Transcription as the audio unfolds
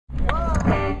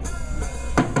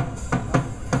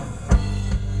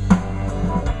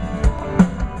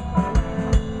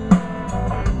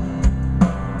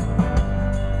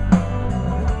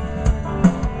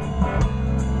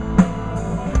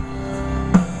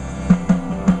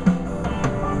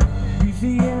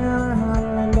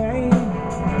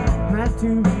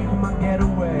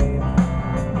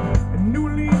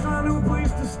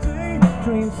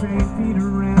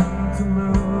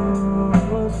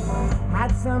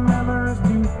some memories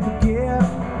to forget.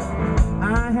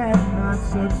 I had not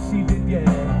succeeded yet.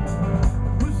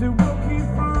 Was it walking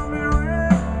from your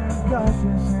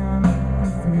cautious and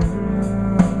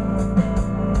fear?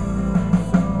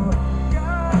 So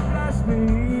God bless me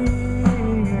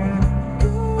and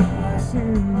God bless you.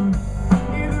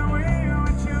 Either way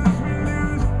we choose, we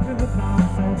lose to the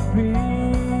powers that be.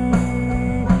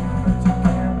 But you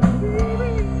can't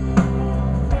believe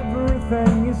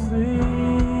everything you see.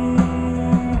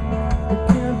 You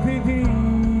can't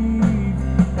believe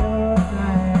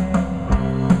everything.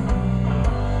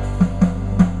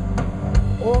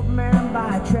 Old man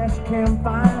by a trash can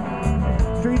fire,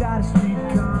 straight out of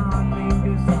streetcar named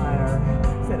Desire.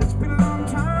 Said it's been a long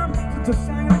time since I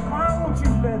sang in the choir. Won't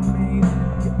you let me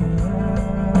get me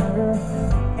there?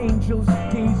 Angels,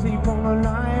 Daisy, on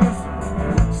eyes,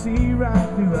 see right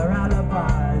through her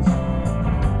alibis.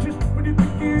 Just when you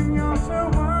think you're so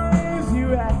wise,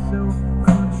 you act so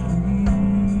country.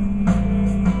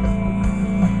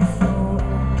 So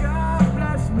God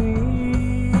bless me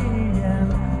and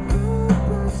God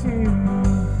bless you.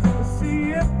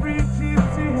 See every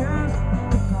gypsy has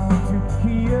the power to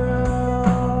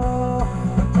heal,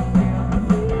 but you can't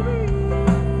believe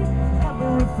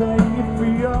everything you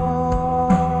feel.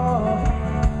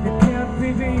 You can't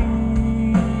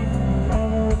believe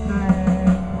everything.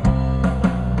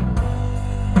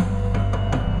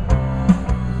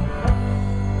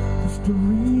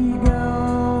 History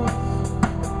goes,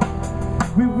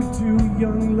 we were two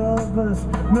young lovers,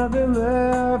 nothing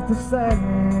left to say.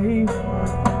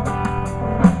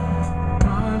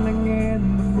 Finding in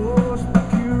the most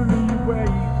peculiar way,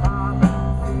 I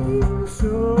feel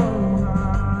so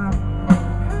high.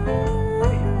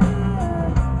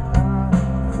 I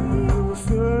feel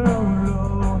so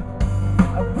low.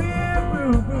 I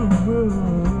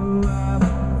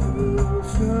feel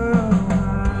so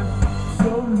high,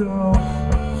 so low,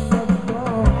 so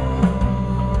low.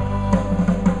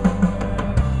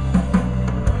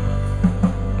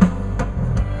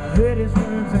 I heard his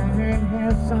words, I heard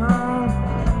his song.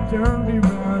 Turned me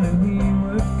round and he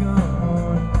was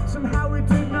gone. Somehow it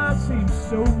did not seem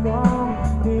so wrong.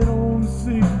 It only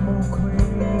seemed more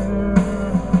clear.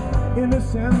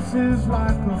 Innocence is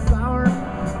like a flower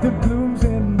that blooms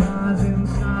and dies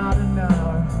inside an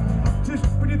hour. Just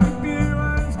when you think the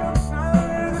eyes go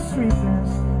silent, the sweetness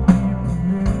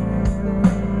reappears.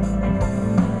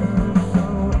 So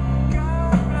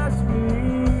God bless me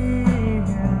and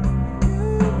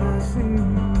God bless you.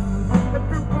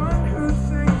 Everyone who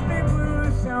sings me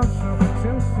blues sounds so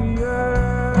sincere.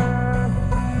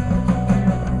 But you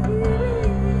can't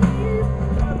believe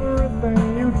everything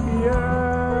you hear.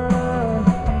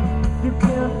 You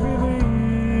can't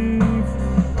believe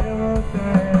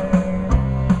everything.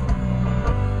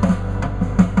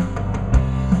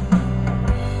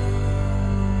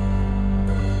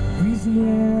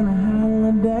 Louisiana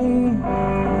holiday,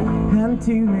 had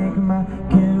to make my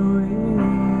getaway.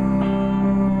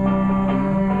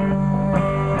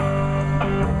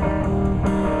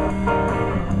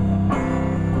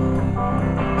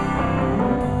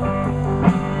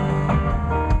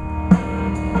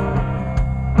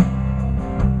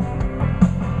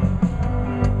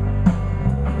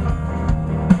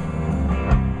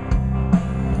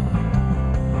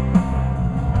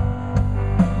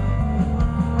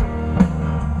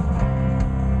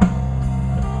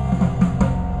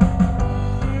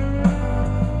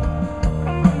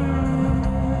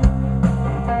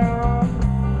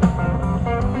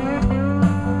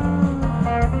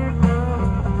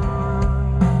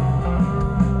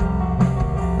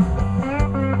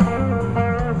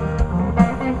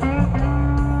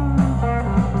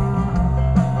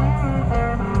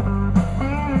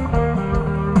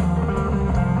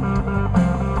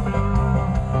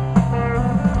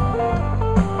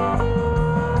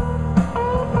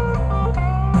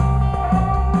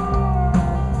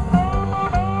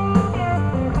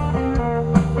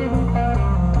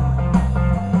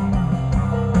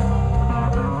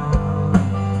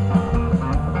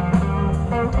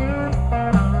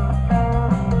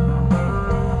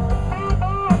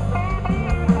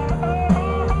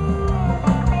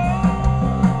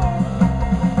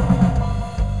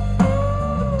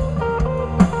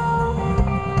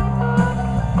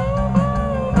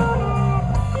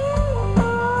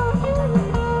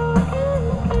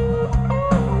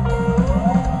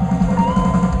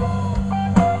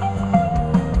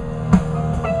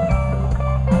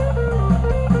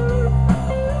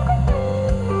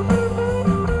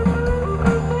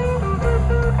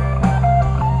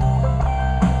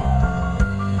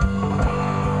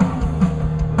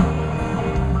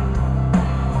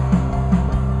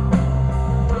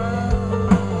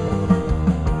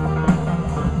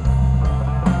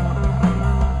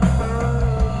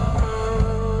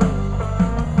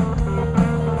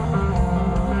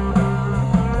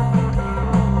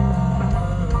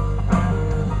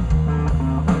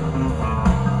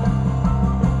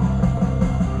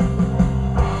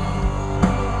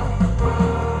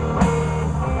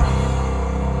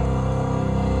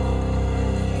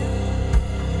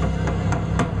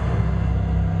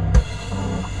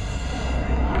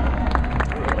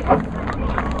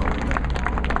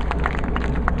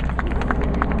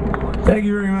 Thank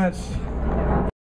you very much.